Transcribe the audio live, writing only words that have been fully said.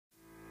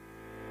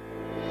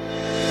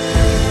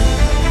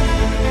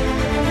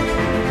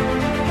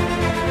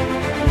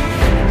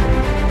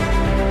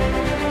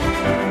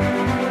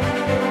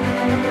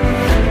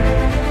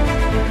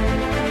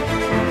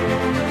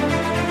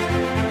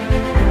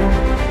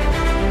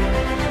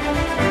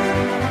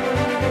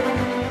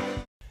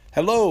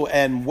Hello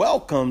and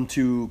welcome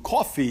to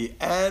Coffee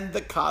and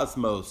the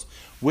Cosmos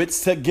with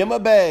Sagima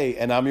Bay,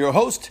 and I'm your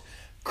host,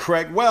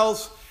 Craig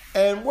Wells,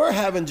 and we're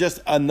having just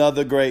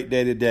another great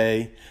day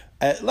today.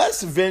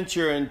 Let's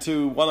venture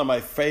into one of my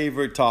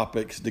favorite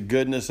topics, the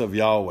goodness of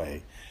Yahweh.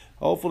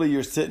 Hopefully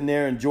you're sitting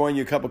there enjoying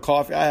your cup of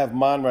coffee. I have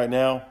mine right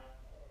now.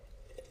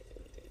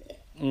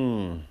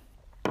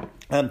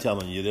 I'm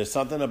telling you, there's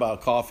something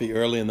about coffee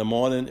early in the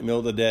morning, middle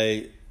of the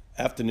day,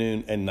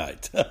 afternoon, and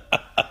night.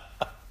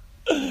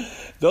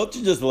 Don't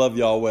you just love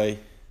Yahweh?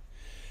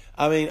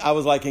 I mean, I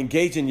was like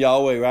engaging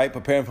Yahweh, right?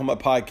 Preparing for my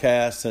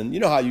podcast. And you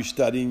know how you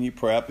study and you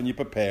prep and you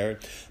prepare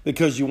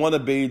because you want to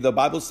be, the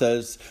Bible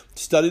says,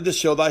 study to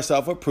show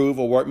thyself approved,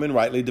 a workman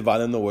rightly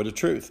dividing the word of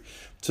truth.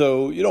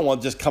 So you don't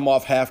want to just come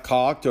off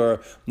half-cocked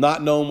or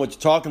not knowing what you're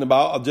talking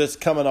about or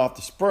just coming off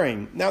the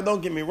spring. Now,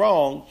 don't get me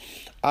wrong.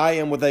 I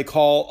am what they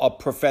call a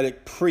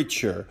prophetic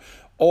preacher,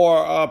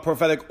 or a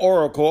prophetic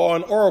oracle, or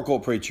an oracle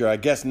preacher, I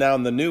guess now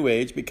in the new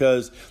age,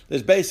 because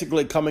it's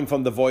basically coming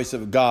from the voice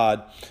of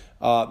God,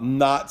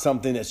 not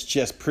something that's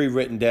just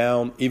pre-written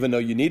down, even though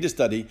you need to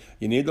study,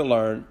 you need to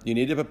learn, you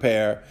need to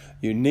prepare,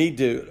 you need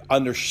to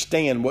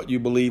understand what you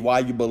believe, why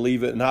you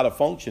believe it, and how to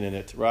function in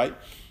it, right?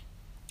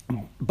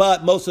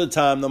 But most of the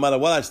time, no matter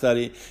what I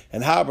study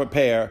and how I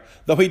prepare,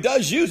 though he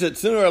does use it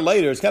sooner or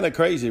later, it's kind of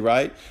crazy,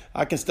 right?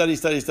 I can study,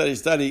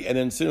 and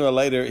then sooner or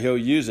later he'll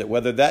use it,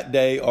 whether that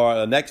day or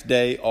the next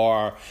day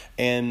or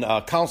in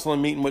a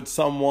counseling meeting with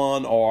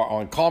someone or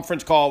on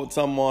conference call with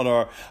someone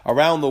or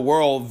around the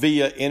world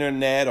via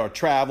internet or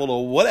travel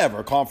or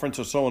whatever, conference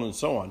or so on and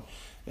so on.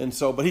 And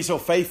so, but he's so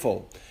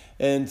faithful.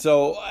 And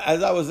so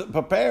as I was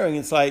preparing,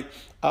 it's like,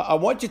 I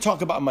want you to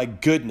talk about my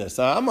goodness.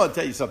 Now, I'm going to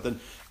tell you something.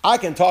 I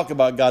can talk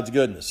about God's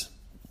goodness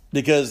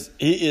because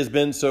he has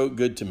been so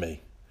good to me.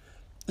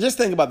 Just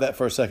think about that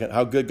for a second,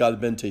 how good God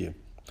has been to you.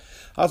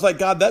 I was like,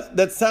 God,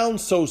 that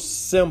sounds so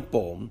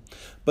simple,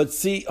 but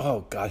see,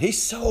 oh God, he's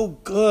so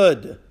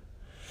good.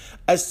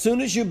 As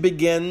soon as you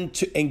begin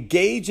to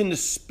engage in the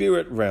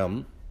spirit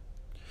realm,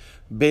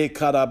 begin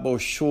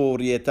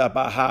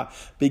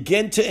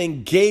to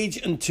engage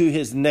into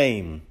his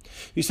name.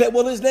 You say,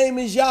 well, his name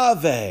is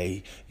Yahweh.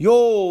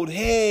 Yod,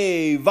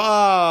 Hey,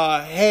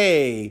 Vah,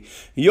 Hey.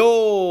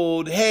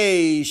 Yod,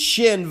 Hey,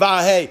 Shin,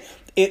 Vah, Hey.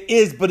 It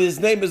is, but his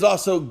name is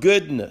also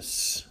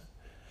goodness.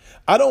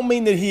 I don't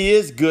mean that he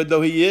is good,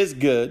 though he is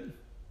good.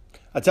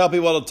 I tell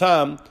people all the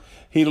time,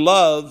 he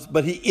loves,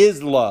 but he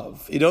is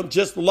love. He don't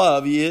just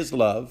love, he is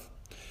love.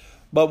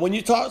 But when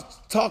you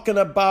talking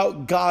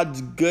about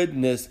God's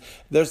goodness,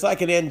 there's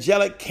like an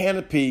angelic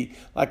canopy,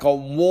 like a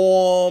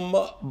warm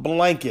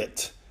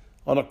blanket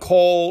on a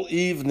cold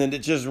evening that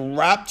just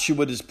wraps you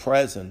with his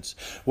presence.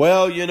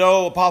 Well, you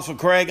know, Apostle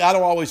Craig, I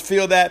don't always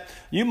feel that.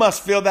 You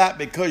must feel that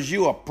because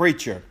you're a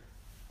preacher.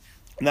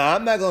 Now,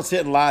 I'm not going to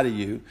sit and lie to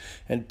you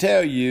and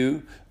tell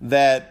you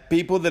that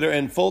people that are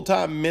in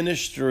full-time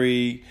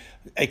ministry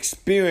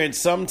experience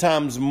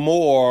sometimes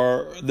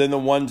more than the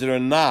ones that are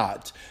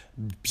not.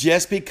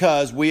 Just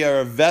because we are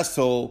a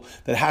vessel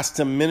that has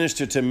to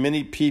minister to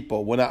many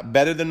people. We're not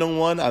better than no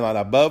one. I'm not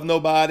above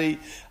nobody.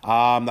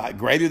 I'm not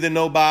greater than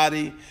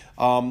nobody.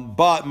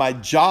 But my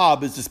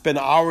job is to spend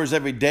hours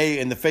every day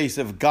in the face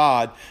of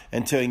God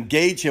and to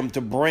engage him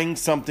to bring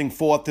something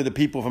forth to the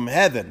people from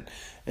heaven.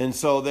 And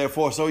so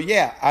therefore,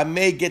 I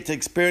may get to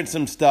experience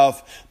some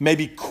stuff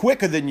maybe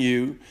quicker than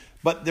you,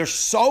 but there's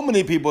so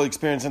many people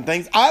experiencing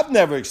things I've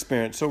never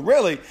experienced. So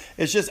really,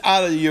 it's just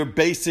out of your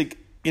basic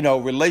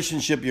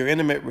relationship, your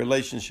intimate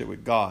relationship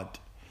with God.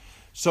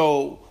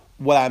 So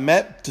what I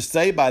meant to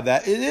say by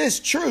that, it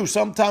is true.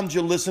 Sometimes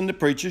you listen to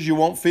preachers, you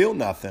won't feel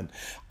nothing.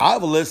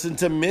 I've listened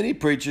to many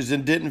preachers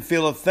and didn't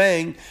feel a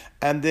thing.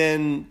 And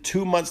then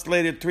 2 months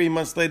later, 3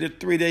 months later,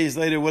 3 days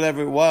later,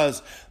 whatever it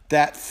was,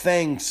 that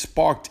thing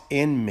sparked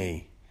in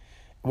me.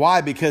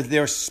 Why? Because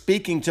they're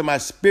speaking to my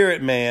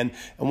spirit man.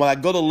 And when I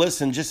go to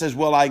listen, just as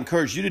well I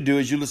encourage you to do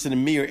as you listen to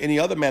me or any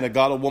other man of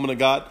God or woman of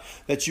God,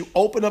 that you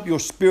open up your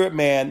spirit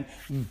man,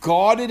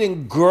 guarded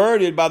and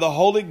girded by the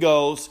Holy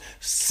Ghost,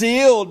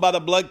 sealed by the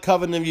blood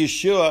covenant of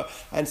Yeshua,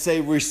 and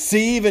say,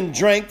 receive and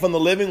drink from the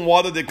living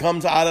water that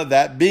comes out of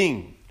that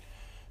being.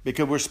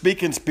 Because we're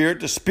speaking spirit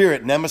to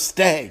spirit.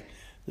 Namaste.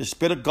 The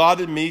Spirit of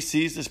God in me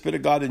sees the Spirit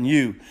of God in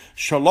you.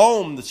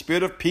 Shalom, the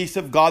Spirit of peace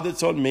of God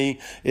that's on me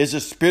is the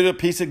Spirit of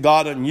peace of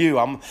God on you.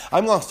 I'm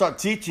going to start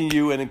teaching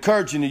you and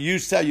encouraging you to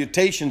use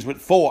salutations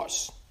with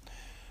force.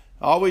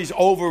 Always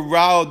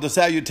override the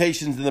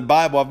salutations in the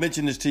Bible. I've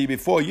mentioned this to you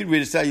before. You'd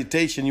read a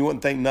salutation, you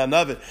wouldn't think none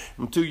of it.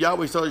 Until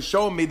Yahweh started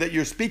showing me that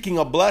you're speaking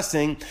a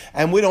blessing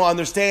and we don't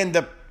understand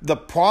the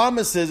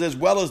promises as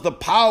well as the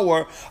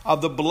power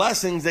of the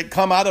blessings that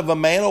come out of a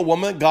man or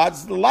woman,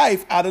 God's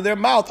life, out of their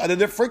mouth, out of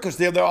their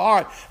frequency of their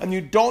heart. And you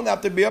don't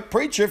have to be a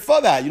preacher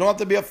for that. You don't have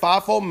to be a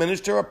fivefold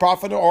minister, a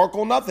prophet, or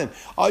oracle, nothing.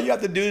 All you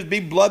have to do is be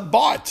blood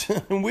bought.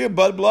 We're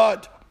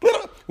blood.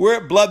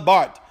 We're blood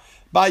bought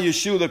by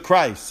Yeshua the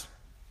Christ.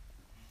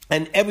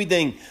 And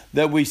everything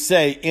that we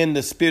say in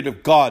the Spirit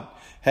of God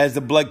has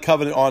the blood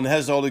covenant on,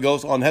 has the Holy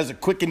Ghost on, has a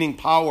quickening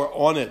power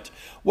on it.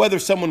 Whether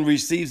someone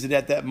receives it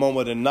at that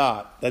moment or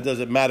not, that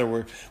doesn't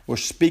matter. We're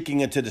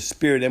speaking into the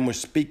spirit and we're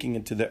speaking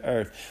into the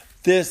earth.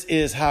 This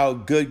is how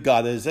good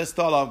God is. Let's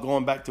start off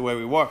going back to where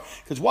we were.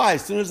 Because why?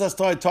 As soon as I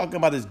started talking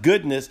about his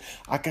goodness,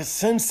 I could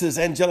sense this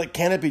angelic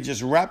canopy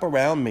just wrap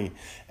around me.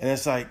 And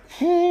it's like,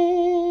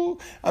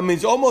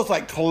 it's almost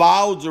like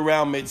clouds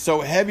around me. It's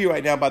so heavy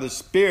right now by the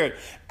Spirit.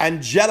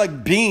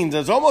 Angelic beings.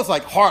 It's almost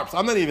like harps.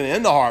 I'm not even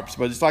into harps,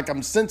 but it's like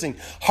I'm sensing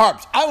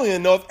harps. I don't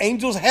even know if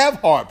angels have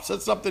harps.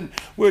 That's something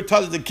we were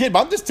taught as a kid,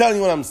 but I'm just telling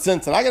you what I'm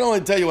sensing. I can only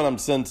tell you what I'm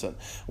sensing.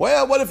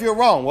 Well, what if you're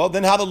wrong? Well,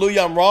 then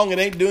hallelujah, I'm wrong. It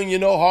ain't doing you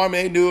no harm. It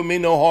ain't doing me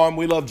no harm.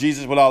 We love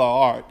Jesus with all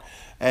our heart.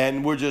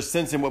 And we're just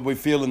sensing what we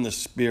feel in the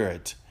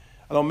Spirit.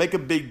 I don't make a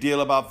big deal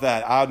about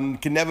that. I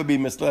can never be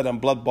misled. I'm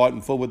blood-bought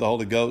and full with the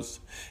Holy Ghost.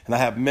 And I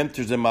have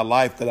mentors in my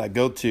life that I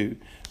go to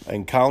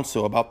and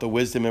counsel about the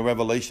wisdom and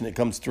revelation that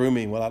comes through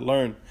me, what I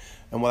learn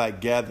and what I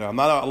gather. I'm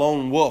not a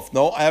lone wolf.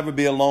 Don't ever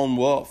be a lone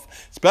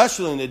wolf,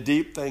 especially in the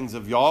deep things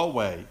of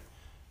Yahweh,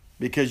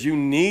 because you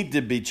need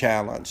to be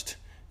challenged.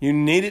 You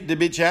need it to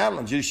be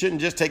challenged. You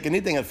shouldn't just take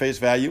anything at face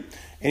value.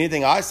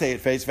 Anything I say at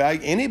face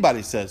value,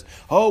 anybody says,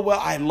 oh, well,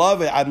 I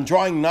love it. I'm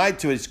drawing nigh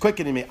to it. It's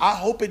quickening me. I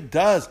hope it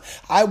does.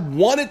 I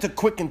want it to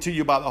quicken to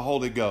you by the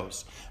Holy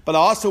Ghost. But I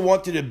also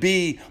want you to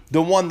be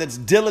the one that's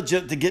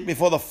diligent to get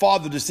before the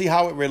Father to see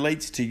how it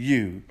relates to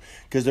you.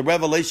 Because the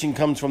revelation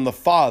comes from the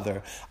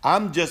Father.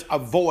 I'm just a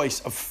voice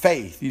of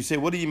faith. You say,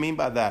 what do you mean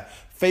by that?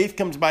 Faith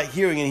comes by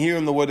hearing and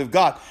hearing the word of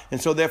God.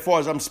 And so therefore,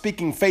 as I'm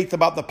speaking faith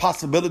about the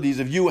possibilities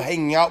of you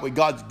hanging out with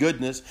God's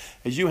goodness,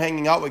 as you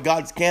hanging out with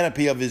God's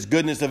canopy of his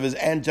goodness, of his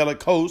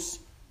angelic hosts,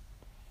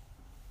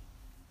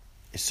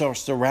 it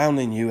starts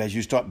surrounding you as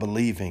you start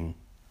believing.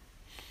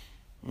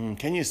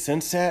 Can you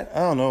sense that? I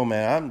don't know,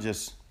 man. I'm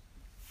just,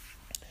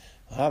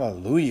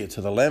 hallelujah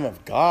to the Lamb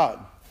of God.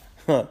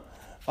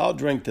 I'll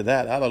drink to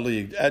that.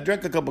 Hallelujah. I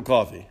drink a cup of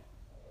coffee.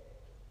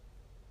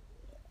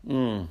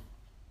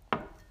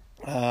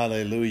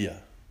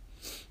 Hallelujah.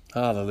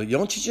 Hallelujah.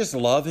 Don't you just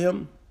love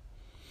him?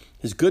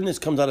 His goodness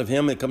comes out of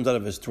him. It comes out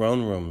of his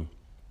throne room.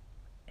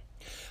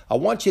 I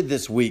want you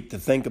this week to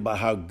think about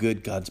how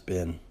good God's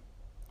been.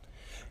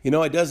 You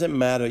know, it doesn't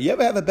matter. You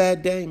ever have a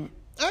bad day?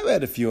 I've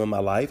had a few in my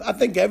life. I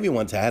think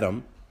everyone's had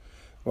them,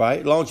 right?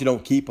 As long as you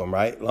don't keep them,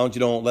 right? As long as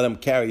you don't let them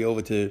carry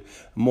over to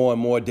more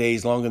and more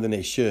days longer than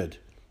they should.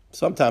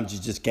 Sometimes you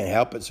just can't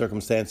help it.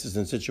 Circumstances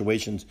and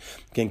situations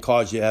can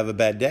cause you to have a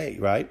bad day,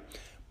 right?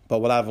 But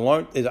what I've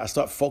learned is I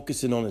start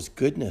focusing on his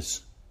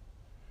goodness.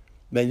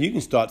 Man, you can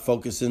start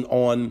focusing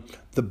on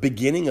the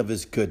beginning of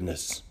his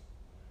goodness,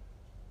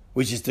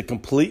 which is the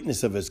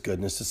completeness of his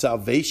goodness, the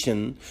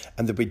salvation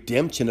and the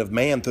redemption of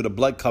man through the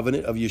blood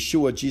covenant of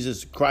Yeshua,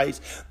 Jesus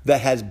Christ,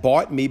 that has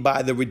bought me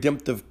by the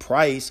redemptive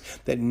price,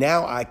 that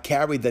now I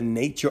carry the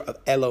nature of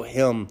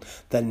Elohim,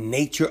 the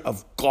nature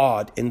of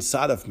God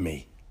inside of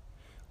me.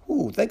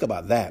 Ooh, think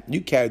about that.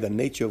 You carry the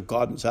nature of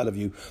God inside of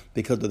you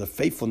because of the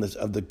faithfulness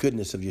of the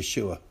goodness of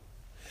Yeshua,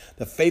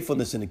 the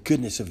faithfulness and the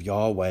goodness of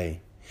Yahweh.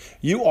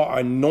 You are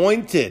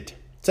anointed.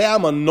 Say,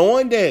 I'm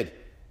anointed.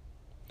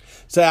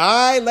 Say,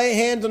 I lay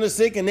hands on the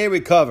sick and they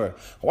recover.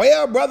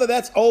 Well, brother,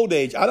 that's old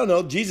age. I don't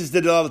know. Jesus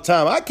did it all the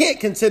time. I can't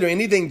consider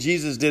anything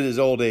Jesus did as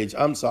old age.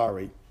 I'm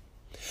sorry.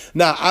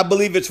 Now, I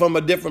believe it's from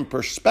a different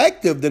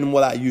perspective than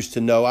what I used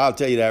to know. I'll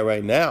tell you that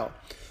right now.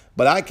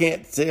 But I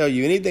can't tell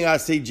you anything I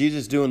see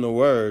Jesus do in the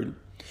Word.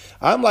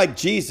 I'm like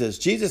Jesus.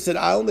 Jesus said,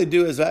 I only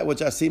do as that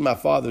which I see my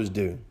fathers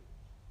do.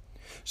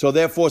 So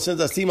therefore,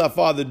 since I see my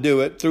Father do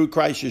it through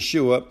Christ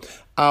Yeshua,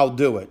 I'll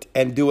do it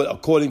and do it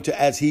according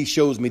to as he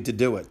shows me to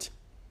do it.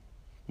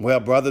 Well,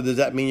 brother, does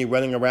that mean you're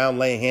running around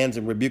laying hands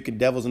and rebuking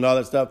devils and all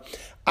that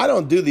stuff? I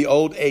don't do the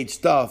old age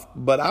stuff,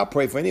 but I'll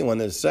pray for anyone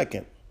in a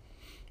second.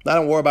 I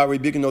don't worry about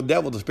rebuking no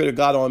devil. The Spirit of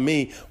God on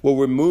me will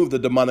remove the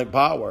demonic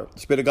power. The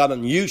Spirit of God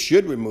on you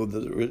should remove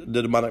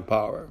the demonic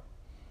power.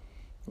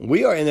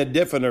 We are in a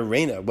different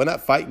arena. We're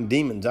not fighting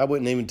demons. I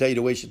wouldn't even tell you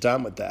to waste your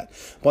time with that.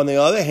 But on the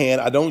other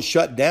hand, I don't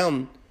shut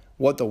down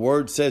what the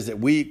Word says that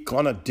we're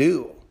going to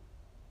do.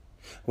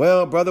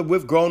 Well, brother,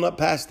 we've grown up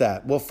past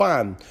that. Well,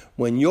 fine.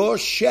 When your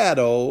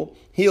shadow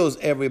heals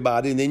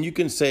everybody, then you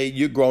can say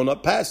you're grown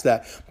up past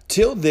that.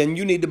 Till then,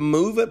 you need to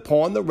move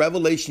upon the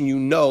revelation you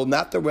know,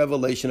 not the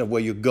revelation of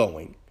where you're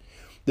going.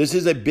 This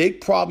is a big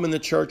problem in the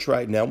church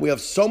right now. We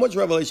have so much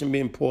revelation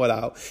being poured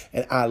out,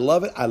 and I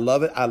love it. I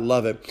love it. I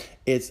love it.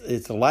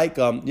 It's like,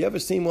 you ever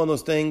seen one of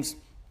those things?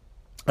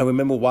 I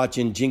remember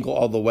watching Jingle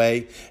All the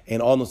Way,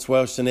 and Arnold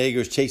Schwarzenegger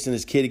is chasing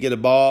his kid to get a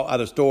ball out of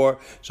the store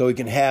so he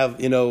can have,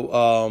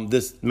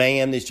 this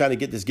man is trying to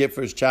get this gift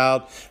for his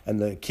child, and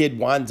the kid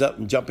winds up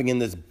and jumping in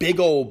this big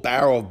old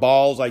barrel of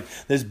balls, like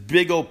this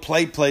big old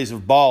place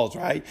of balls,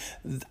 right?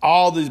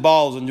 All these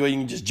balls, and you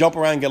can just jump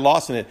around and get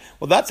lost in it.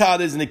 Well, that's how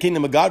it is in the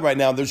kingdom of God right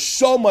now. There's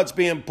so much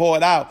being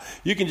poured out.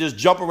 You can just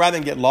jump around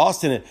and get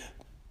lost in it.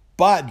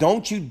 But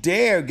don't you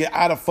dare get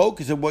out of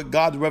focus of what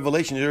God's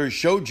revelation has already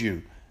showed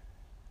you.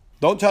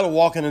 Don't try to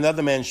walk in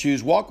another man's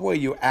shoes. Walk where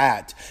you're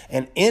at.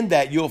 And in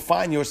that, you'll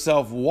find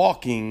yourself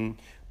walking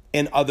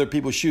in other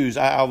people's shoes.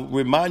 I'll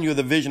remind you of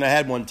the vision I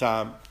had one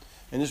time.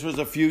 And this was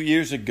a few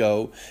years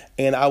ago.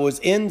 And I was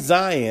in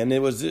Zion.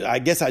 I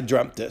guess I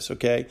dreamt this,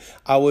 okay?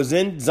 I was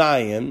in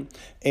Zion.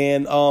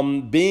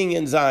 And being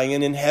in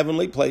Zion in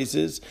heavenly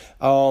places,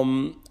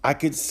 I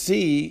could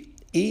see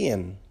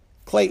Ian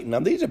Clayton. Now,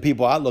 these are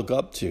people I look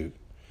up to.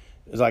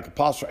 It's like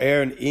Apostle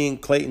Aaron, Ian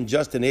Clayton,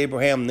 Justin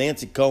Abraham,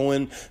 Nancy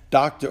Cohen,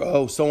 Dr.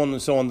 O, so on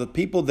and so on. The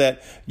people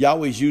that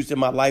Yahweh's used in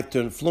my life to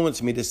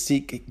influence me to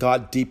seek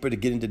God deeper, to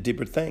get into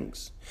deeper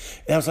things.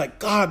 And I was like,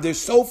 God, they're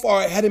so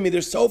far ahead of me.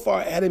 They're so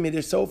far ahead of me.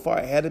 They're so far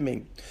ahead of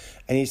me.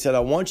 And he said,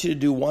 I want you to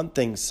do one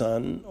thing,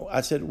 son.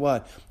 I said,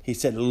 what? He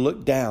said,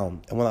 look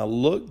down. And when I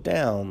looked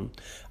down,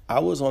 I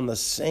was on the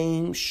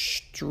same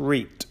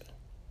street,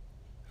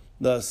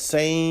 the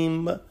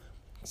same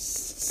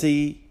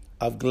sea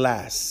of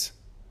glass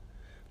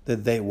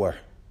that they were.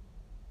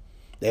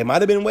 They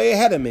might have been way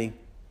ahead of me,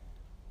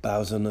 but I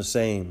was in the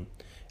same.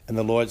 And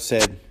the Lord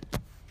said,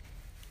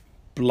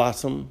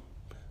 blossom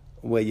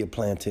where you're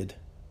planted.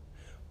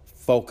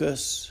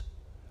 Focus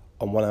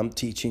on what I'm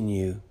teaching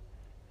you.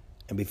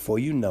 And before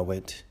you know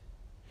it,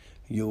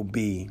 you'll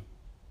be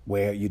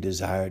where you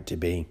desire to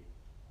be.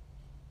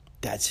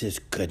 That's his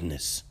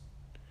goodness.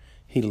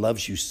 He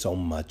loves you so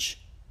much.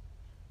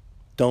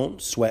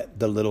 Don't sweat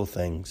the little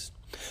things.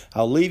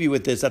 I'll leave you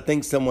with this. I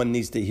think someone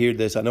needs to hear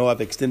this. I know I've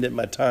extended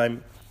my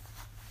time,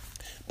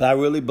 but I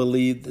really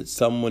believe that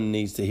someone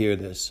needs to hear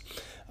this.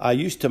 I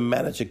used to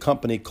manage a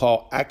company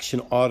called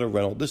Action Auto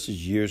Rental. This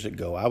is years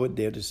ago. I would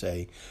dare to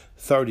say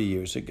 30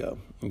 years ago.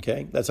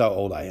 Okay, that's how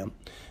old I am.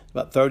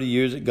 About 30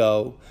 years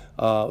ago,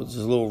 I was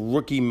a little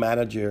rookie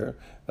manager,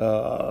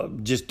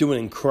 just doing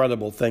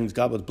incredible things.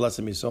 God was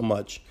blessing me so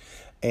much.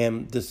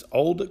 And this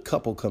older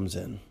couple comes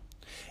in.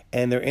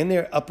 And they're in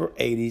their upper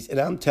 80s. And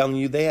I'm telling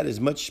you, they had as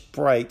much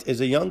Sprite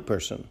as a young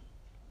person.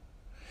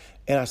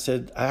 And I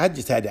said, I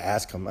just had to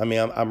ask him. I mean,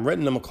 I'm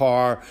renting him a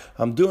car.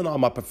 I'm doing all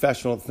my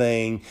professional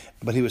thing.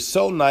 But he was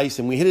so nice,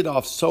 and we hit it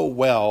off so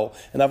well.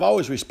 And I've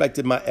always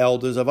respected my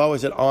elders. I've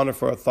always had honor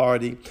for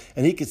authority.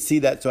 And he could see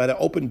that, so I had an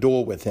open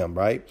door with him,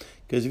 right?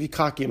 Because if you're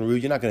cocky and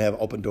rude, you're not going to have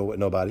an open door with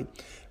nobody,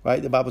 right?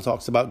 The Bible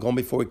talks about going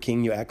before a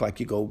king. You act like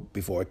you go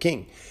before a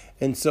king.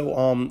 And so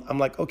I'm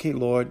like, okay,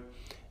 Lord.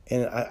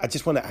 And I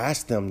just want to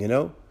ask them,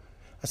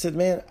 I said,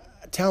 man,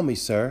 tell me,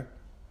 sir,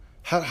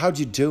 how'd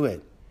you do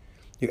it?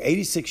 You're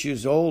 86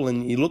 years old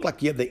and you look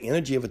like you have the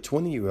energy of a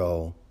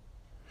 20-year-old.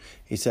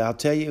 He said, I'll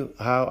tell you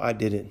how I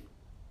did it.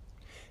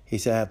 He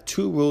said, I have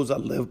 2 rules I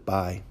live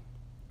by.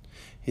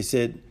 He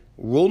said,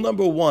 rule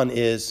number 1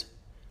 is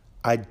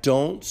I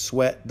don't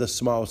sweat the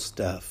small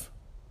stuff.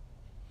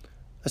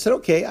 I said,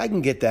 okay, I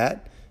can get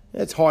that.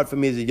 It's hard for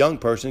me as a young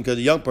person because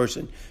a young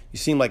person, you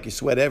seem like you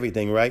sweat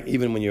everything, right?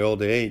 Even when you're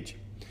older age.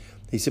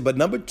 He said, but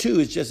number 2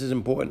 is just as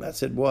important. I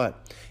said,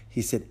 what?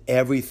 He said,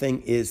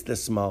 everything is the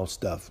small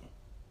stuff.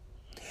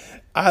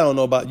 I don't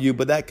know about you,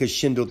 but that could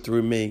shindle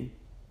through me.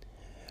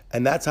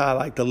 And that's how I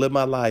like to live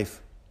my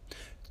life.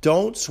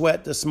 Don't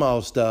sweat the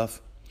small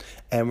stuff.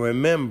 And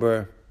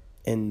remember,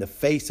 in the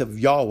face of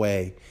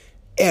Yahweh,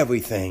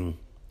 everything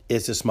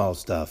is the small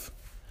stuff.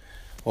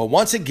 Well,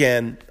 once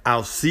again,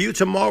 I'll see you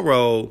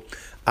tomorrow.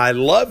 I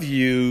love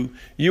you.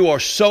 You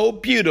are so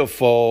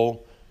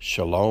beautiful.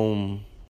 Shalom.